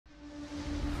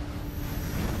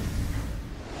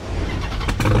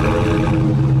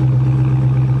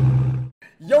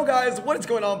guys, what is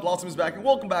going on? Blossom is back, and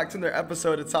welcome back to another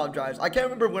episode of Top Drives. I can't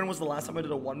remember when was the last time I did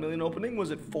a 1 million opening.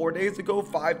 Was it 4 days ago,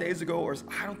 5 days ago, or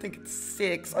I don't think it's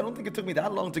 6. I don't think it took me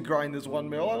that long to grind this 1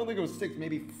 mil. I don't think it was 6,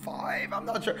 maybe 5. I'm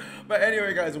not sure. But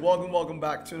anyway, guys, welcome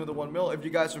back to another 1 mil. If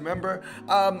you guys remember,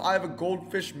 I have a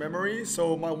goldfish memory,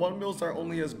 so my 1 mils are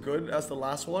only as good as the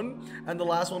last one. And the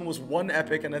last one was 1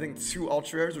 epic and I think 2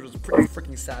 ultra rares, which was pretty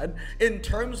freaking sad. In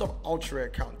terms of ultra rare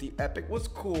count, the epic was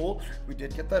cool. We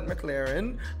did get that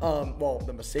McLaren. Well,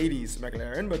 the Mercedes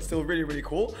McLaren, but still really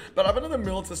cool. But I have another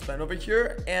mil to spend over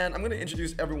here, and I'm gonna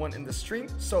introduce everyone in the stream.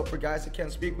 So for guys that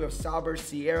can't speak, we have Sauber,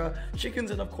 Sierra,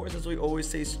 Chickens, and of course, as we always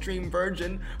say, Stream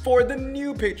Virgin. For the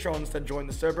new patrons that joined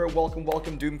the server,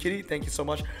 welcome Doom Kitty. Thank you so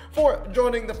much for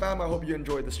joining the fam. I hope you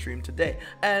enjoyed the stream today.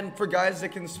 And for guys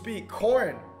that can speak,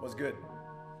 Corn was good.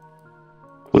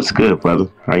 What's good,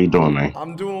 brother? How you doing, man?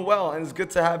 I'm doing well, and it's good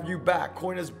to have you back.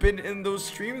 Coin has been in those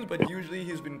streams, but usually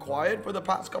he's been quiet for the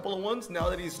past couple of ones. Now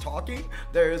that he's talking,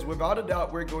 there is without a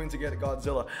doubt we're going to get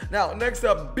Godzilla. Now, next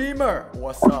up, Beamer.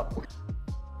 What's up?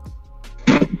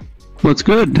 What's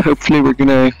good? Hopefully we're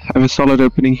gonna have a solid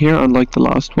opening here, unlike the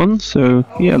last one. So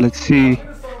yeah, let's see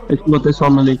what this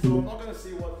one really can do. I'm not gonna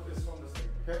see what is from this thing,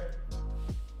 okay?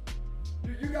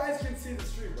 You guys can see the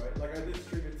stream, right? Like I did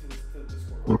stream it to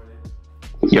Discord already.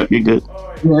 Yep, you're good.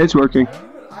 Right. Yeah, it's working.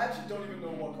 I actually don't even know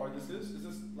what card this is. Is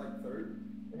this like third?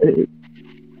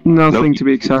 Nothing to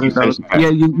be excited about. Yeah,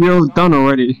 you're done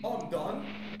already. Oh, I'm done?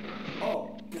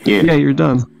 Oh. Yeah, you're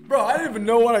done. Bro, I didn't even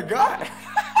know what I got.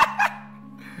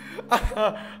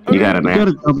 You got an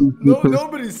ass.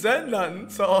 Nobody said nothing,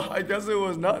 so I guess it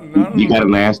was nothing. I don't You know. got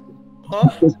an ass. Huh?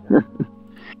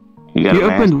 You got You an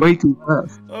ass. opened way too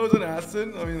fast. That was an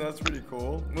Aston. I mean, that's pretty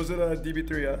cool. Was it a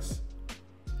DB3S?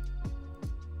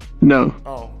 No.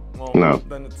 Oh, well, No.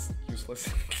 then it's useless.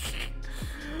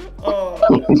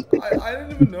 I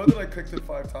didn't even know that I clicked it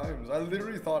 5 times. I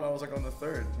literally thought I was like on the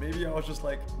 3rd. Maybe I was just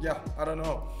like, yeah, I don't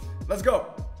know. Let's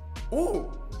go.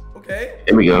 Ooh, okay.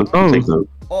 There we go. Oh. Take the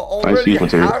Already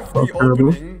Nice half the terrible.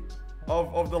 opening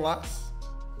of the last.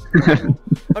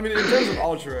 I mean, in terms of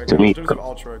ultra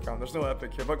account, there's no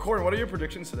epic here. But Corey, what are your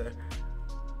predictions today?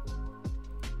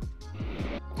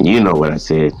 You know what I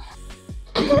said.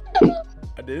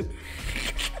 I did.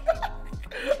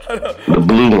 The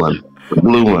blue one. The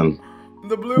blue one.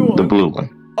 The blue one. The blue one.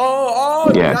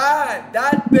 Oh, Yes.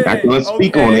 that thing. Not gonna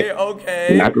speak okay, on it.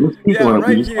 Okay. Not gonna speak yeah, on it. right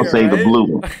We just here, gonna say right? the blue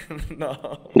one.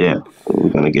 No. Yeah, we're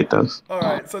gonna get those. All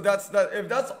right, so that's that. If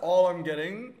that's all I'm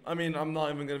getting, I mean, I'm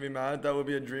not even gonna be mad. That would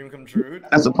be a dream come true.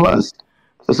 That's a plus.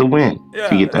 That's a win. Yeah,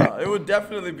 if you get that. yeah, it would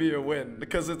definitely be a win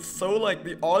because it's so like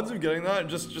the odds of getting that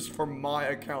just for my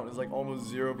account is like almost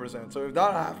 0%. So if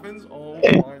that happens, oh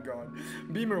my god.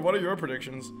 Beamer, what are your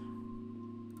predictions?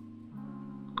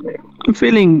 I'm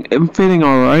feeling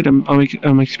all right.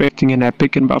 I'm expecting an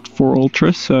epic and about 4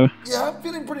 ultras. So Yeah, I'm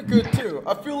feeling pretty good too.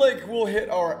 I feel like we'll hit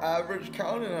our average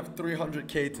count and have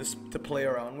 300k to play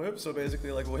around with. So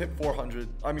basically, like we'll hit 400.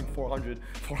 I mean 400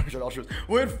 ultras.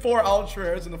 We'll hit 4 ultra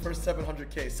rares in the first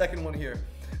 700k. Second one here.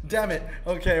 Damn it.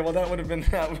 Okay, well that would have been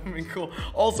cool.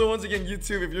 Also, once again,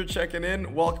 YouTube, if you're checking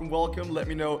in, welcome. Let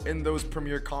me know in those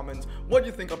premiere comments what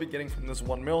you think I'll be getting from this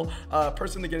 1 mil.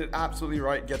 Person to get it absolutely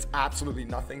right gets absolutely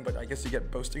nothing, but I guess you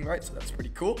get boasting right, so that's pretty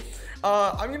cool.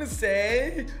 I'm gonna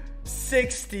say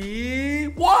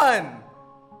 61.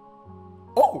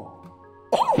 Oh,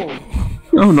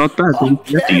 not bad.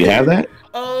 okay. Do you have that?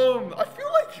 I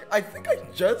feel like I think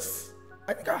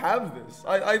I have this.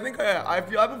 I think I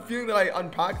have a feeling that I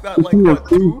unpacked that like what,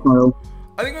 2?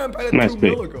 I think I unpacked it Nice 2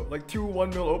 pick. mil ago, like 2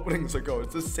 1 mil openings ago.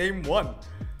 It's the same one.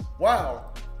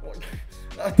 Wow.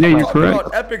 Yeah, you're Talking correct.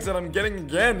 about epics that I'm getting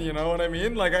again, you know what I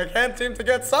mean? Like I can't seem to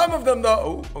get some of them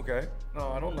though. Oh, okay. No,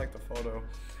 I don't like the photo.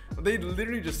 They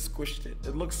literally just squished it.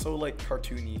 It looks so like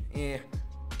cartoony.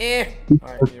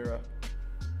 Alright, Mira.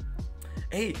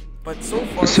 Hey, but so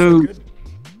far so good.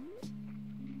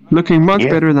 Looking much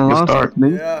Yeah, better than good last start.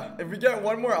 opening. Yeah, if we get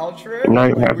 1 more ultra, Now I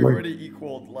you're think we've halfway. already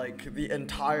equaled like the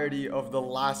entirety of the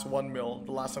last 1 mil,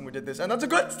 the last time we did this, and that's a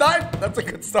good start. That's a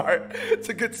good start. It's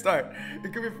a good start.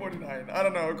 It could be 49. I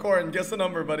don't know. Corin, guess the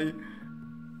number, buddy.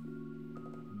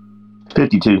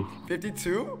 52.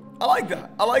 52? I like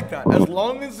that. I like that. As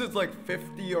long as it's like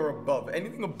 50 or above.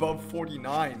 Anything above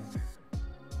 49.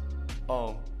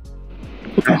 Oh.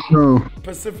 Oh,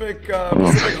 Pacific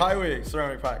Highway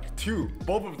ceramic pack. 2.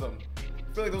 Both of them. I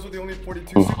feel like those are the only 48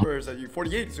 super rares that you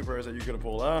could have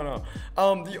pulled. I don't know.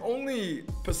 The only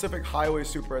Pacific Highway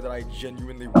super rare that I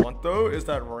genuinely want though is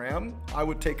that Ram. I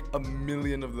would take 1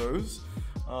 million of those.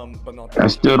 But not that. I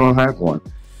still don't have one.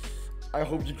 I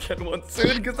hope you get one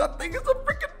soon because that thing is a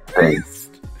freaking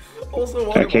beast.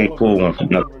 Also, I can't pull one for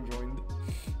nothing.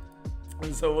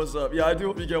 So what's up? Yeah, I do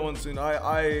hope you get one soon.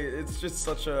 It's just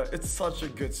such a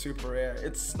good super rare.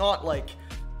 It's not like,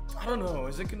 I don't know.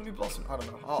 Is it gonna be Blossom? I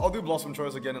don't know. I'll do Blossom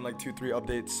Choice again in like 2-3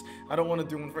 updates. I don't want to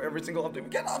do one for every single update. We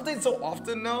get updates so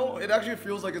often now. It actually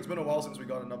feels like it's been a while since we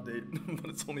got an update,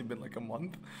 but it's only been like a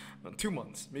month, 2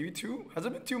 months, maybe 2. Has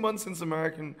it been 2 months since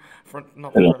American Front?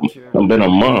 Not Frontier. It's been a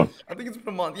month. I think it's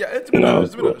been a month. Yeah, it's been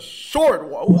a short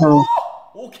one. Whoa.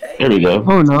 Okay. Here we go.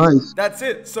 Oh, nice. That's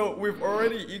it. So we've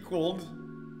already equaled.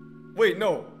 Wait,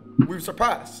 no, we've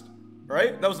surpassed.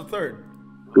 Right? That was the third.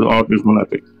 The August one, I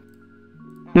think.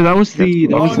 Yeah, that was the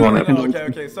one.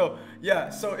 Okay. So yeah,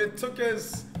 so it took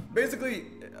us basically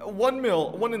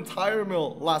 1 entire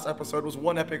mil last episode was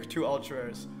 1 epic, 2 ultra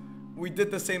rares. We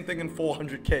did the same thing in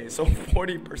 400k, so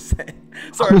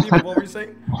 40%. Sorry, people, what were you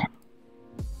saying?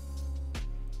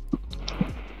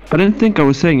 I didn't think I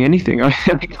was saying anything. I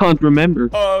can't remember.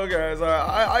 Oh, okay, sorry.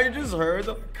 I just heard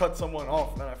that I cut someone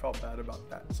off, and I felt bad about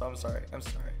that. So I'm sorry.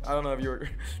 I don't know if you were.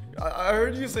 I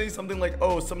heard you say something like,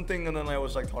 "Oh, something," and then I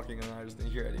was like talking, and I just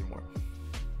didn't hear it anymore.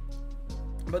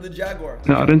 But the Jaguar.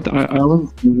 No, I didn't. I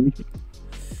wasn't saying anything.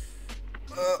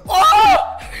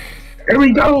 Oh! Here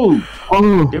we go.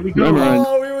 Oh, Here we go.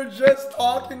 Oh, we were just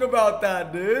talking about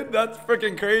that, dude. That's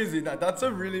freaking crazy. That's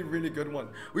a really, really good one.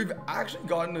 We've actually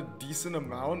gotten a decent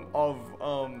amount of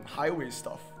highway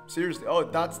stuff. Seriously. Oh,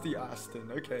 that's the Aston.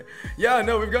 Okay. Yeah,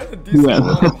 no, we've gotten a decent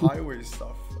amount of highway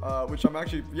stuff. Which I'm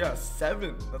actually,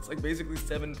 7. That's like basically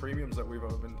 7 premiums that we've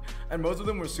opened. And most of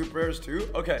them were super rares too.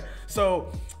 Okay,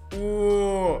 so,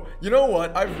 ooh, you know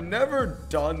what? I've never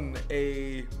done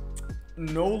a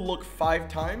no look 5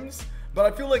 times, but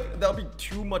I feel like that'll be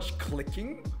too much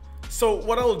clicking. So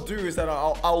what I'll do is that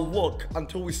I'll look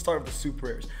until we start with the super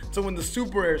rares. So when the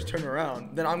super rares turn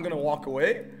around, then I'm gonna walk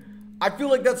away. I feel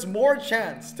like that's more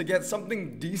chance to get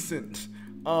something decent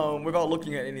without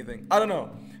looking at anything. I don't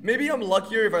know. Maybe I'm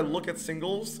luckier if I look at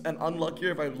singles and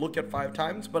unluckier if I look at 5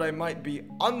 times, but I might be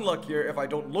unluckier if I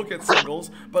don't look at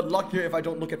singles, but luckier if I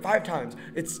don't look at 5 times.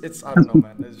 It's I don't know,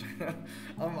 man.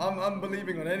 I'm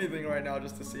believing on anything right now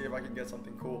just to see if I can get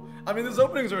something cool. I mean, this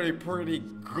opening's already pretty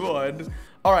good.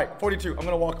 All right, 42. I'm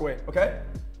gonna walk away. Okay.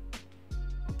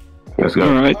 Let's go.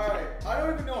 All right. All right. I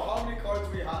don't even know how many cards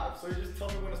we have, so you just tell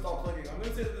me when to stop clicking. I'm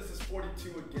gonna say that this is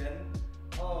 42 again,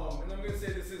 and I'm gonna say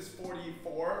this is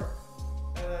 44.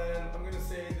 And then I'm gonna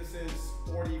say this is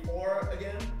 44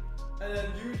 again. And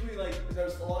then usually like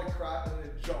there's a lot of crap and then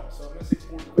it jumps. So I'm gonna say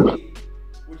 48,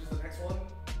 which is the next one.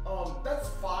 That's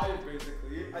 5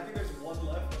 basically. I think there's 1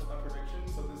 left, that's my prediction.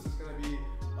 So this is gonna be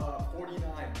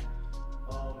 49.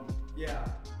 Yeah.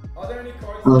 Are there any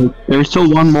cards? There's still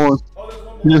one more. Oh, there's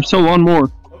one more. There's still one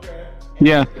more. Okay.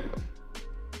 Yeah.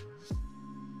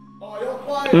 Oh, you're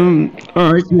quiet.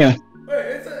 All right. Yeah.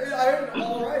 Wait, I heard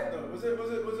all right though. Was it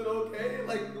okay?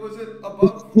 Like, was it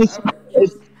above It's,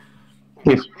 average?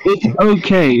 it's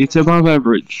okay. It's above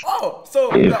average. Oh,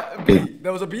 so B.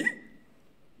 There was a B?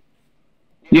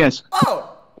 Yes.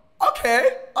 Oh,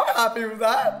 okay. I'm happy with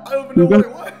that. I don't even know what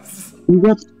it was.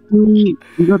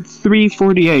 We got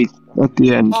 348 at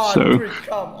the end. Oh, So.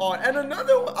 come on. And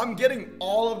another one, I'm getting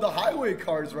all of the highway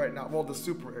cars right now. Well, the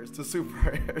super rares.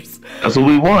 That's what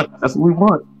we want. That's what we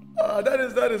want.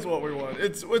 That is what we want.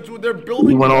 They're building.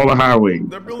 We want all the highway.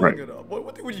 They're building it up.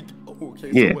 What would you? Oh,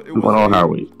 okay. Yeah, So it we want all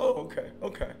highway. Oh,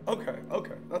 okay.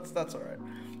 That's all right.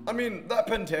 I mean, that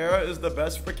Pantera is the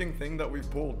best freaking thing that we've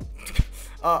pulled.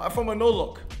 From a no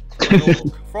look.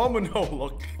 From a no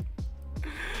look.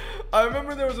 I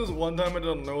remember there was this one time I did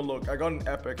a no look. I got an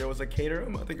epic. It was a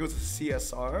Caterham. I think it was a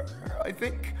CSR. I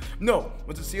think. No,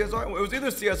 was it CSR? It was either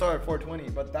CSR at 420,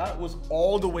 but that was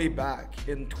all the way back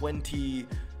in 20.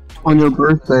 On your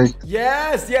birthday.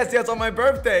 Yes, on my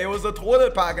birthday. It was a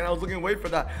toilet pack, and I was looking to wait for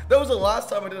that. That was the last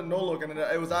time I did a no look, and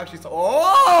it was actually so.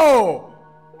 Oh!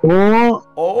 No,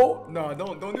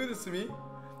 don't do this to me.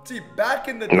 See, back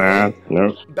in the day,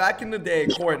 back in the day,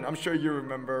 Corin, I'm sure you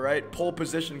remember, right? Pole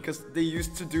position, because they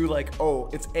used to do like,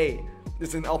 oh, it's A.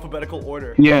 It's in alphabetical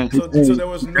order. Yeah. So there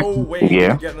was no way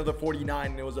to get another 49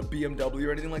 and it was a BMW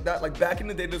or anything like that. Like back in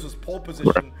the day, this was pole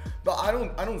position, but I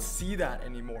don't see that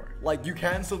anymore. Like you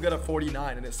can still get a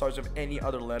 49 and it starts with any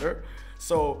other letter.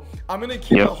 So I'm gonna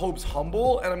keep the hopes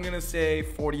humble and I'm gonna say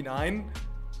 49.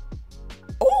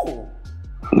 Oh.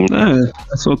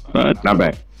 That's not bad. Not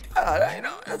bad. You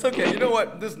know, that's okay. You know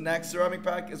what? This next ceramic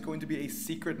pack is going to be a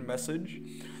secret message.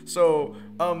 So,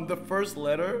 the first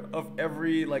letter of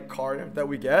every like card that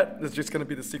we get is just gonna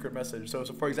be the secret message. So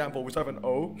for example, we start with an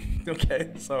O.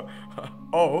 Okay, so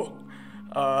O,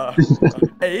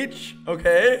 H.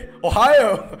 Okay,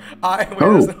 Ohio.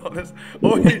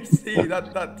 OHC.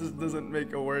 That just doesn't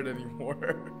make a word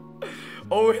anymore.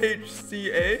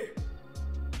 OHCA.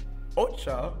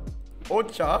 Ocha.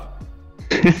 Ocha.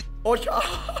 Ocha.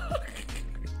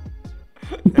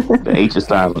 The H is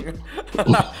silent.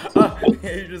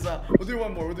 H is silent. We'll do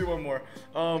one more. We'll do one more.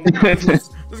 This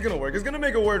is gonna work. It's gonna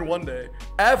make a word one day.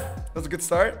 F. That's a good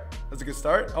start. That's a good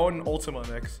start. I want an Ultima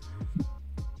next.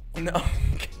 No,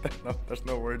 no, there's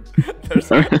no word. There's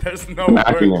no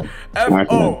word.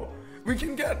 F-O. We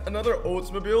can get another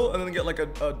Oldsmobile and then get like a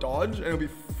Dodge and it'll be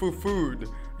food,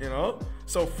 you know?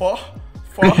 So fudge.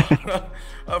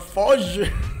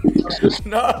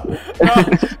 No,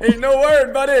 ain't no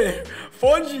word, buddy.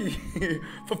 Fudgy.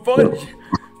 For fudge.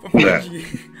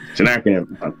 It's an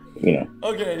acronym, you know.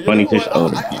 Okay, you Funny know fish.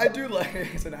 what? I do like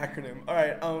it's an acronym. All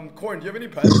right, Corn, do you have any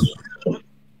pets?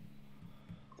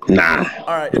 Nah.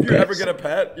 All right, if you ever get a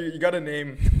pet, you got to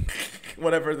name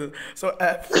whatever. So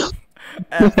F.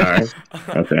 All right.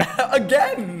 Okay.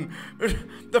 Again.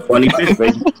 The Funny fish,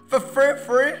 baby. Frick.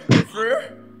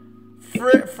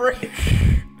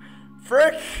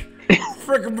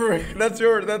 That's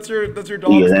your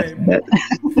dog's name.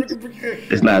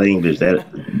 It's not English.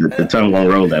 The tongue won't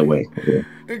roll that way. Yeah.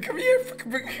 Come here,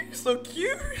 you're so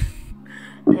cute.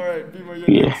 All right, Bimo,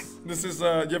 you're next. This is. Do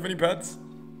you have any pets?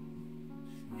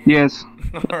 Yes,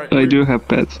 All right, I do have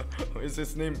pets. Is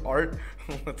his name Art?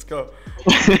 Let's go.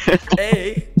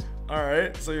 A. All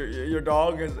right. So your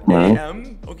dog is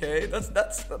AM. Okay, that's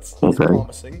Okay.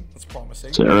 promising. That's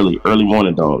promising. It's an early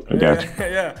morning dog. I got you.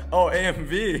 Yeah. Oh,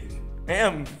 AMV.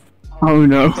 Am. Oh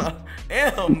no.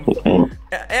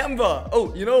 Amba.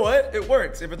 Oh, you know what? It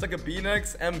works. If it's like a B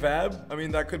next, Mvab. I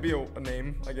mean, that could be a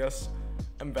name, I guess.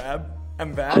 Mvab.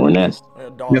 Cornest.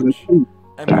 Dodge.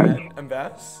 Mvad.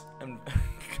 Mvas.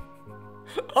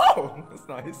 Oh, that's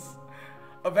nice.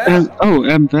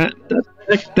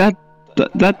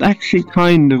 That actually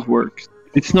kind of works.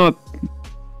 It's not.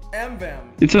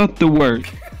 Ambam. It's not the word.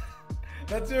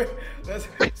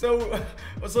 So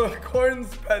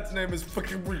Corn's pet's name is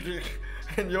fucking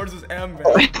and yours is Ambam.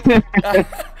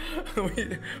 we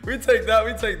take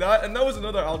that, and that was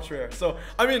another ultra. So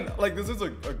I mean, like, this is a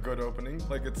good opening.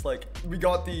 Like, it's like we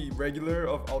got the regular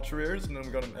of ultra rares, and then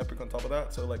we got an epic on top of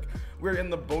that. So like we're in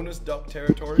the bonus duck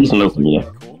territory. It's an open, yeah.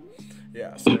 Cool.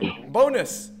 Yeah. So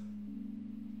bonus.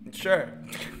 Sure.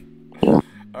 All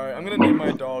right, I'm gonna name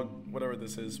my dog whatever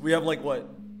this is. We have like what,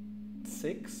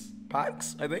 6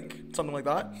 packs, I think, something like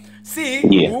that. C.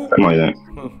 Yeah, something like that.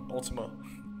 Ultima.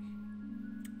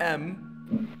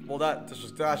 M. Well, that's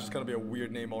just gonna be a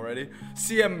weird name already.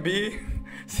 CMB.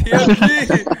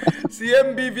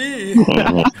 CMBV.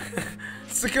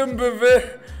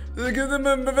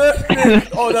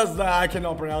 Oh, that's that. I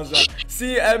cannot pronounce that.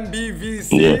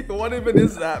 CMBVC. What even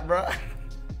is that, bruh?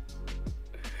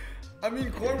 I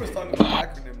mean, Corn was talking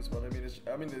about acronyms, but it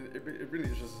really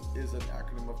is an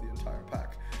acronym of the entire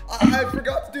pack. I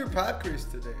forgot to do pack race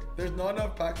today. There's not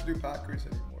enough packs to do pack race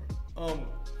anymore.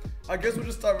 I guess we'll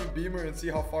just start with Beamer and see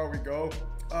how far we go.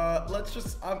 I'm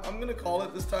gonna call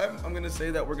it this time. I'm gonna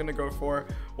say that we're gonna go for,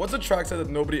 what's a track set that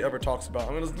nobody ever talks about?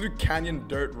 I'm gonna do Canyon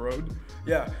Dirt Road.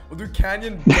 Yeah, we'll do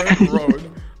Canyon Dirt Road.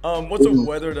 What's a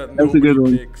weather that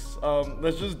nobody picks?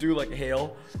 Let's just do like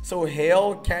hail. So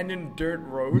hail, Canyon Dirt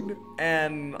Road,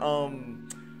 and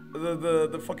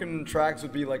the fucking tracks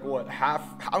would be like what,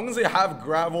 I'm gonna say half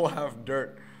gravel, half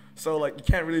dirt. So like you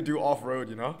can't really do off-road,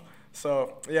 you know?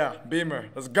 So yeah, Beamer,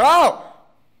 let's go!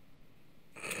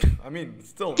 I mean, it's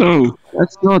still. Oh,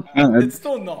 that's not bad. It's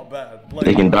still not bad. Like,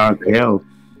 They can dodge the hell.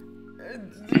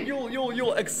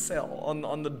 You'll excel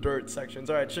on the dirt sections.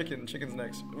 All right, Chicken's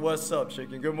next. What's up,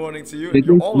 Chicken? Good morning to you. And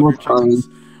you're all of your chickens.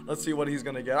 Let's see what he's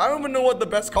gonna get. I don't even know what the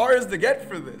best car is to get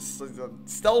for this. It's a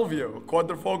Stelvio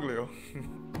Quadrifoglio.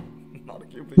 Not a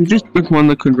cute. You just pick one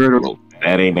the convertible.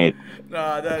 That ain't it.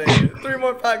 Nah, that ain't it. 3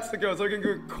 more packs to go, so we can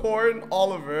go Corn,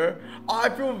 Oliver. I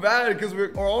feel bad because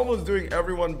we're almost doing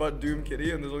everyone but Doom Kitty,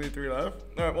 and there's only 3 left.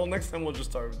 All right, well, next time we'll just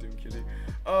start with Doom Kitty.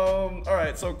 All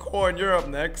right, so Corn, you're up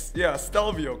next. Yeah,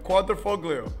 Stelvio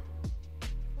Quadrifoglio.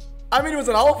 I mean, it was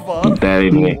an alpha. That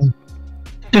ain't it.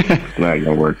 Not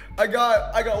gonna work. I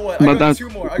got what? I got 2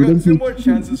 more. I got 2 more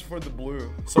chances for the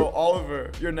blue. So Oliver,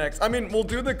 you're next. I mean, we'll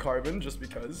do the carbon just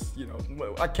because, you know,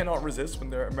 I cannot resist when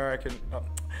they're American.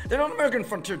 They're not American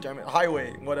Frontier, damn it.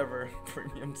 Highway, whatever.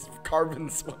 Premiums,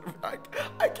 carbons, whatever.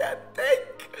 I can't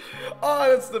think. Oh,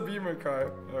 that's the Beamer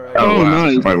car. All right. Oh, wow.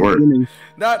 Nice. Might work.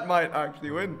 That might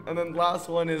actually win. And then last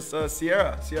one is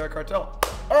Sierra Cartel.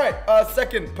 All right,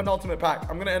 second penultimate pack.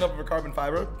 I'm gonna end up with a carbon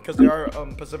fiber because they are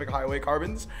Pacific Highway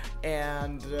carbons.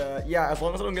 And yeah, as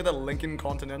long as I don't get that Lincoln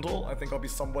Continental, I think I'll be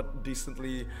somewhat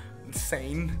decently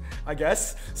sane, I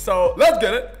guess. So let's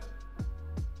get it.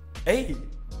 Hey,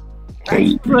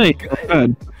 Hey, Right, Good. not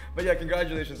bad. But yeah,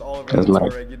 congratulations, Oliver. That's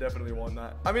nice. You definitely won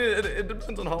that. I mean, it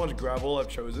depends on how much gravel I've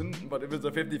chosen, but if it's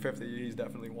a 50-50, he's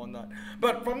definitely won that.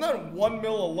 But from that 1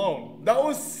 mil alone, that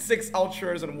was 6 ultra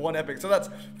rares and 1 epic. So that's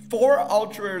 4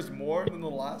 ultra rares more than the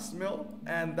last mil,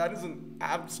 and that is an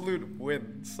absolute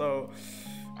win. So,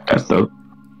 that's dope.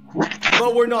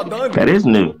 but we're not done. That is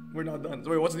new. We're not done.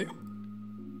 So wait, what's new?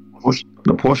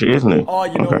 The Porsche is new. Oh,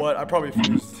 you know what? I probably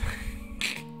fused.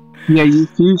 Yeah, you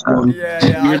fused one. Yeah,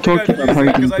 You I were think talking I about how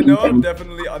you fused because I can know fuse I've them.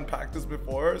 definitely unpacked this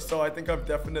before, so I think I've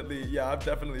definitely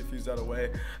fused that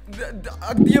away.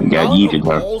 The amount you did, of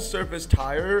huh? all-surface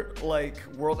tire, like,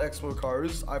 World Expo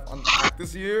cars I've unpacked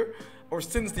this year, or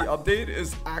since the update,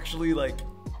 is actually, like,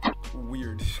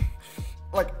 weird.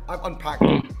 Like, I've unpacked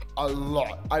a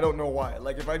lot. I don't know why.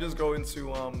 Like, if I just go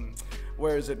into,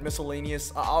 where is it?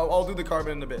 Miscellaneous. I'll do the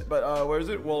carbon in a bit, but where is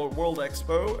it? Well, World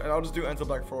Expo, and I'll just do Enter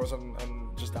Black Force and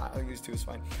just that. I think these two is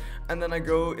fine. And then I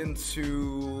go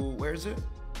into, where is it?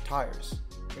 Tires.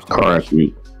 Where's Car tires?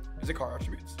 attribute. Is it car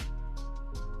attributes?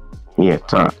 Yeah,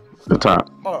 top. The top.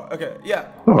 Oh, okay, yeah.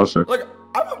 Oh, sure. Like,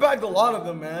 I've unpacked a lot of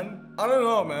them, man. I don't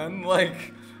know, man.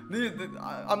 Like,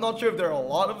 I'm not sure if there are a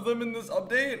lot of them in this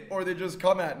update or they just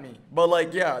come at me. But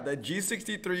like, yeah, the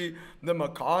G63, the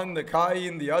Macan, the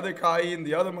Cayenne, the other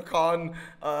Macan,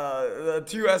 the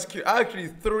 2 SQ, actually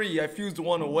 3, I fused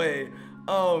 1 away.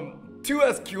 2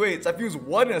 SQ8s, I fused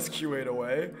 1 SQ8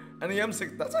 away. And the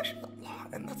M6, that's actually a lot.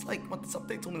 And that's like, what, this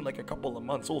update's only like a couple of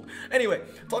months old. Anyway,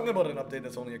 talking about an update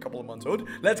that's only a couple of months old,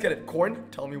 let's get it. Corn,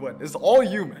 tell me when. This is all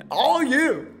you, man. All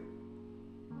you.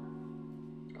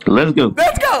 Let's go.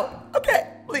 Let's go!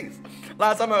 Okay, please.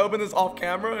 Last time I opened this off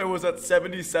camera, it was at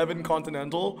 77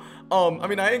 Continental. I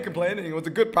mean, I ain't complaining. It was a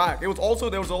good pack. There was also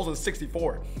a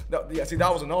 64. Yeah, see,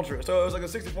 that was an Ultra. So it was like a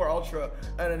 64 Ultra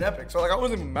and an Epic. So like, I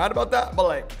wasn't even mad about that, but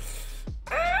like,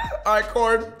 all right,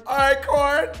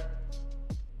 Corn.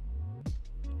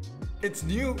 It's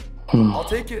new. I'll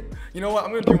take it. You know what?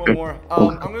 I'm gonna do one more.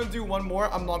 I'm gonna do one more.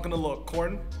 I'm not gonna look.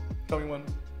 Corn, tell me when.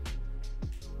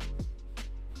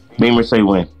 Beamer say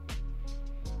when.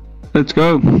 Let's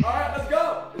go. Alright, let's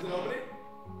go! Is it opening?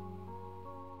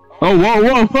 Oh,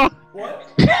 whoa. What?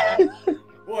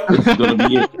 What? This is gonna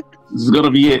be it. This is gonna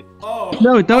be it. Oh.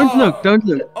 No, don't look. Oh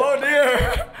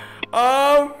dear.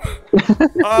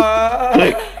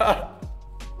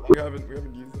 We haven't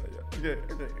used that yet.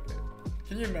 Okay.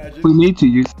 Can you imagine? We need to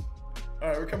use.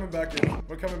 Alright, we're coming back in.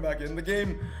 The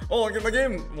game,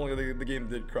 the game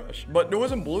did crash. But it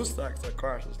wasn't BlueStacks that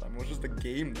crashed this time. It was just the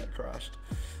game that crashed.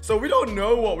 So we don't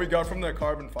know what we got from that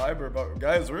carbon fiber, but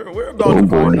guys, we're about to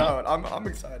find out. I'm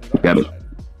excited. Gotta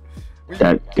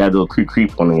do a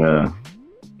creep on the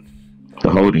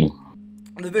holding.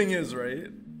 The thing is, right?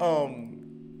 There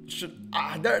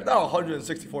are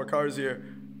 164 cars here.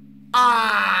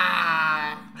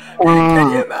 Can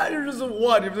you imagine just a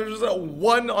 1? If there's just a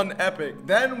 1 on Epic,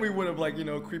 then we would have like, you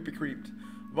know, creeped.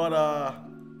 But I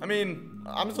mean,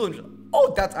 I'm still interested.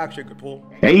 Oh, that's actually a good pull.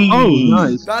 Hey. Oh,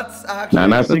 nice. That's actually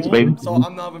 996, baby. So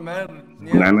I'm not even mad.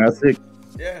 Yeah. 996.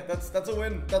 Yeah, that's a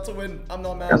win. That's a win. I'm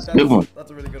not mad. That's a good one.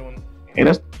 That's a really good one. Hey,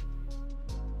 that's.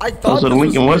 I thought So the this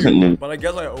Lincoln was wasn't new. but I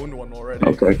guess I owned one already.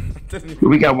 Okay. Didn't even-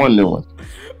 We got one new one.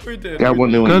 we did. Got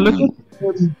one new Go one.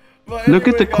 look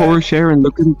at the guys, core share and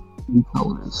look at the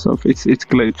stuff. It's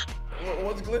glitched.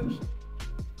 What's glitched?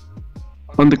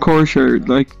 On the core share,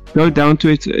 like go down to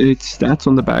its stats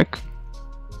on the back.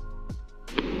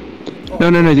 No,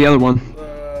 the other one.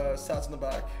 The stats in the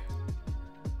back.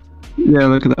 Yeah,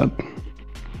 look at that.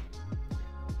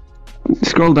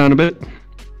 Scroll down a bit.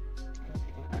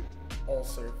 All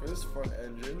surface, front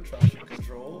engine, traction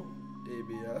control,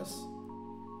 ABS.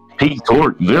 Peak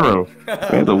torque 0.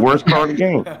 Man, the worst car in the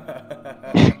game.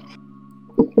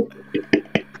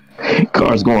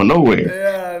 Car's going nowhere.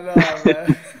 Yeah, no,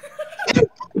 man.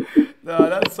 No,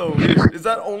 that's so weird. Is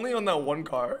that only on that one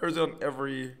car, or is it on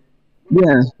every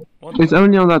Yeah, one? it's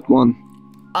only on that one.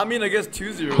 I mean, I guess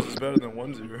 2 zeros is better than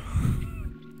 1 0.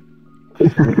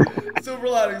 Silver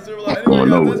lining. Anyway,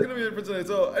 guys, that's gonna be it for today.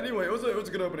 So anyway, it was a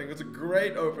good opening. It was a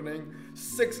great opening.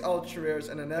 6 ultra rares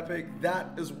and an epic. That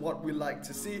is what we like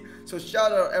to see. So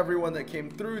shout out everyone that came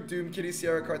through. Doom, Kitty,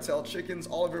 Sierra, Cartel, Chickens,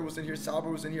 Oliver was in here, Sauber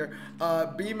was in here.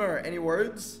 Beamer, any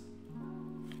words?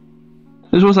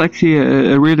 This was actually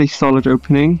a really solid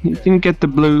opening. You didn't get the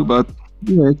blue, but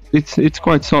yeah, it's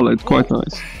quite solid, quite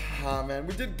nice. Ah man,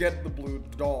 we did get the blue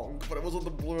dong, but it wasn't the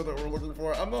blue that we're looking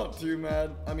for. I'm not too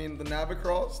mad. I mean, the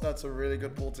Navicross, that's a really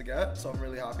good pull to get, so I'm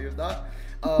really happy with that.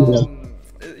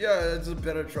 Yeah, it's a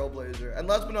better Trailblazer. And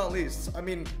last but not least, I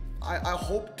mean, I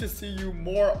hope to see you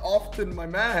more often, my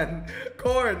man.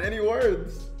 Corn, any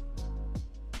words?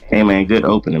 Hey man, good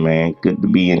opening, man. Good to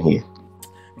be in here.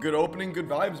 Good opening, good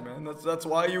vibes, man. That's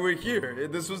why you were here.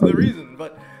 This was the reason.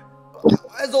 But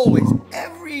as always,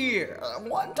 every year,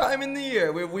 one time in the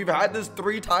year, we've had this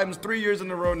 3 times, 3 years in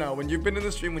a row now. When you've been in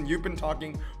the stream, when you've been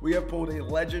talking, we have pulled a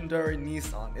legendary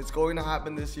Nissan. It's going to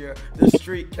happen this year. This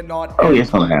streak cannot. Oh, yeah,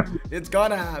 it's gonna happen. It's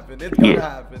gonna happen. It's gonna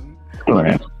happen.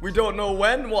 We don't know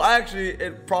when. Well, actually,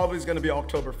 it probably is gonna be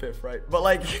October 5th, right? But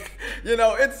like, you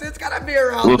know, it's gonna be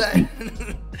around then.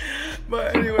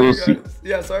 But anyway, we'll guys. See.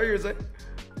 Yeah, sorry, you were saying?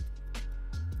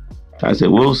 I said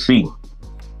we'll see.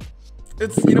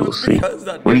 It's it's because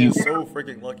that day is so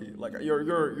freaking lucky. Like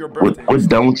your birthday. What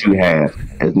don't you have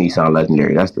as Nissan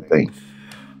Legendary? That's the thing.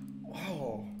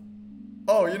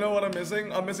 Oh, you know what I'm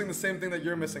missing? I'm missing the same thing that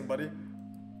you're missing, buddy.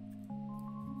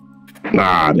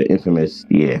 Nah, the infamous,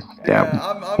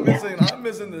 I'm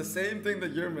missing the same thing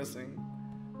that you're missing.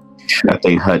 I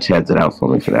think Hutch has it out for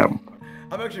me for that one.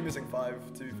 I'm actually missing 5,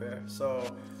 to be fair. So,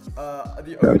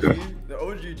 the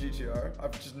OG GTR,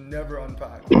 I've just never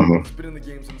unpacked. It's been in the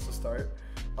game since the start.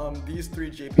 These 3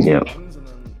 JP ones, and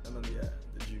then the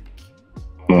Juke.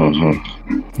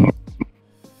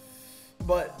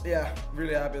 But yeah,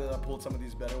 really happy that I pulled some of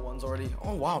these better ones already.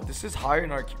 Oh wow, this is higher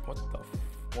in our queue. What the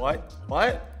what?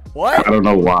 What? I don't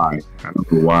know why.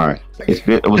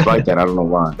 It was like that. I don't know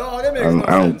why. No, that makes no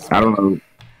sense. I don't know.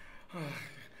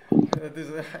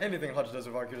 Anything Hutch does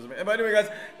with our queues. But anyway, guys,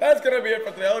 that's gonna be it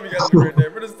for today. I hope you guys have a great day.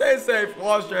 But stay safe,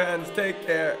 wash your hands, take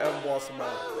care, and wash them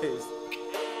out. Peace.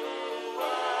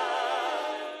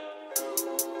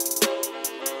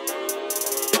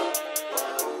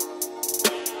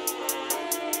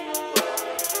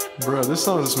 Bro, this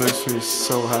song just makes me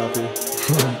so happy.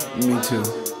 Me too.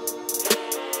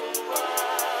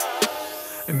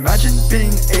 Imagine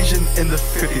being Asian in the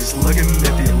 50s, looking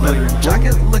nifty, leather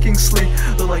jacket, looking sleek,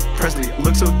 look like Presley,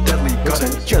 look so deadly. Got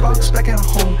a jukebox back at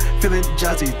home, feeling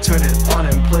jazzy, turn it on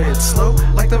and play it slow,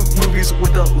 like the movies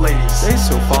with the ladies. They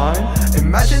so fine.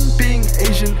 Imagine being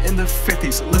Asian in the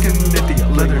 50s, looking nifty,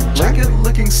 leather jacket,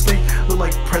 looking sleek, look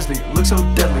like Presley, look so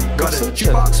deadly. Got a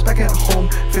jukebox back at home,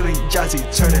 feeling jazzy,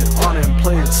 turn it on and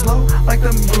play it slow, like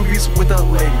the movies with the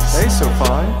ladies. They so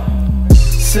fine.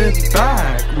 Sit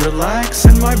back, relax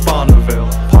in my Bonneville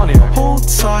Pontiac. Hold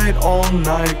tight all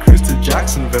night, cruise to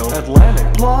Jacksonville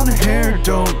Atlantic. Blonde hair,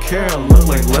 don't care, look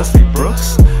like Leslie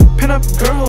Brooks. Pin up girl